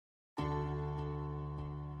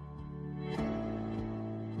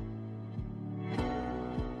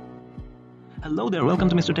Hello there, welcome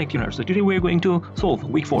to Mr. Tech Tuner. So today we're going to solve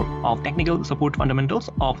week 4 of Technical Support Fundamentals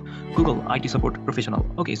of Google IT Support Professional.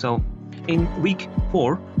 Okay, so in week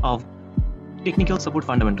 4 of Technical Support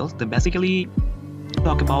Fundamentals, they basically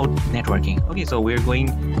talk about networking. Okay, so we're going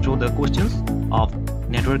through the questions of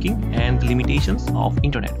networking and the limitations of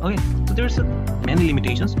internet. Okay, so there's many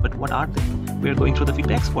limitations, but what are they? We're going through the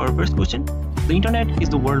feedbacks for our first question. The internet is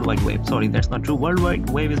the World Wide Web. Sorry, that's not true. World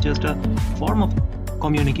Wide Web is just a form of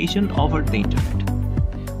communication over the internet.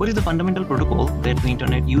 What is the fundamental protocol that the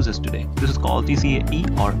internet uses today? This is called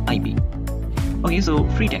TCP or IP. Okay, so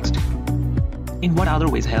free text. In what other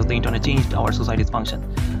ways has the internet changed our society's function,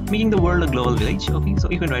 making the world a global village? Okay, so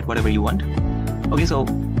you can write whatever you want. Okay, so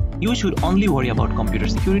you should only worry about computer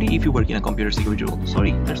security if you work in a computer security role.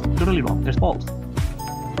 Sorry, that's totally wrong. That's false.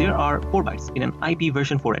 There are 4 bytes in an IP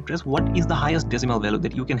version 4 address. What is the highest decimal value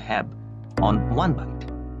that you can have on 1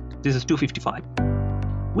 byte? This is 255.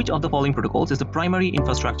 Which of the following protocols is the primary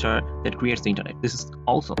infrastructure that creates the internet? This is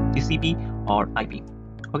also TCP or IP.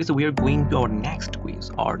 Okay, so we are going to our next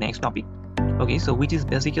quiz or next topic. Okay, so which is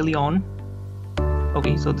basically on,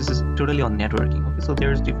 okay, so this is totally on networking. Okay, so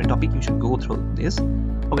there's different topic, you should go through this.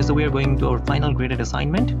 Okay, so we are going to our final graded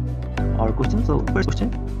assignment or question. So first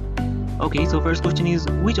question. Okay, so first question is,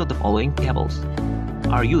 which of the following cables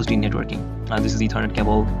are used in networking? This is Ethernet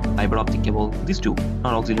cable, fiber optic cable, these two,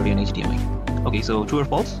 not auxiliary and HDMI. Okay, so true or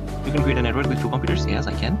false? You can create a network with 2 computers. Yes,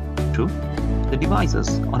 I can. True. The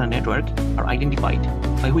devices on a network are identified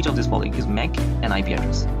by which of these following is MAC and IP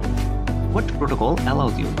address. What protocol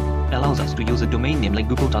allows us to use a domain name like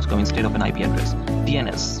Google.com instead of an IP address?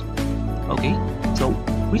 DNS. Okay, so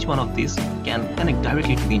which one of these can connect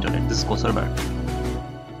directly to the internet? This is called server.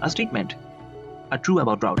 A statement are true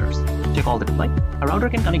about routers. Check all that apply. A router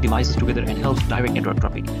can connect devices together and helps direct network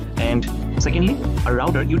traffic. And secondly, a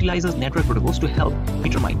router utilizes network protocols to help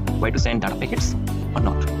determine where to send data packets or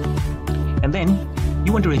not. And then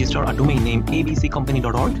you want to register a domain name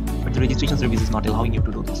abccompany.org, but the registration service is not allowing you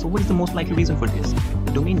to do this. So what is the most likely reason for this?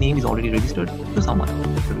 The domain name is already registered to someone.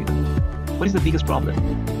 That's the reason. What is the biggest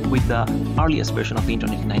problem with the earliest version of the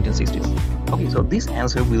internet in 1960s? Okay, so this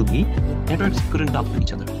answer will be networks couldn't talk to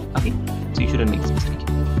each other. Okay, so you shouldn't make this mistake.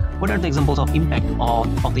 What are the examples of impact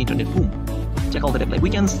of the internet boom? Check all that apply. We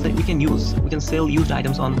can sell used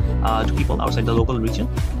items on to people outside the local region.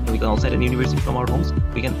 We can also attend university from our homes.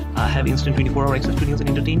 We can have instant 24-hour access to news and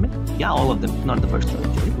entertainment. Yeah, all of them. Not the first one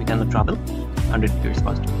actually. We can travel 100 years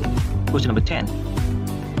fast. Question number 10.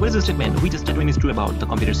 What is the statement? Which statement is true about the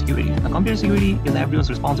computer security? The computer security is everyone's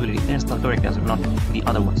responsibility. That's the correct answer, not the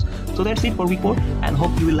other ones. So that's it for week 4, and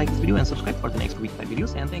hope you will like this video and subscribe for the next week 5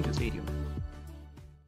 videos. And thank you. Stay tuned.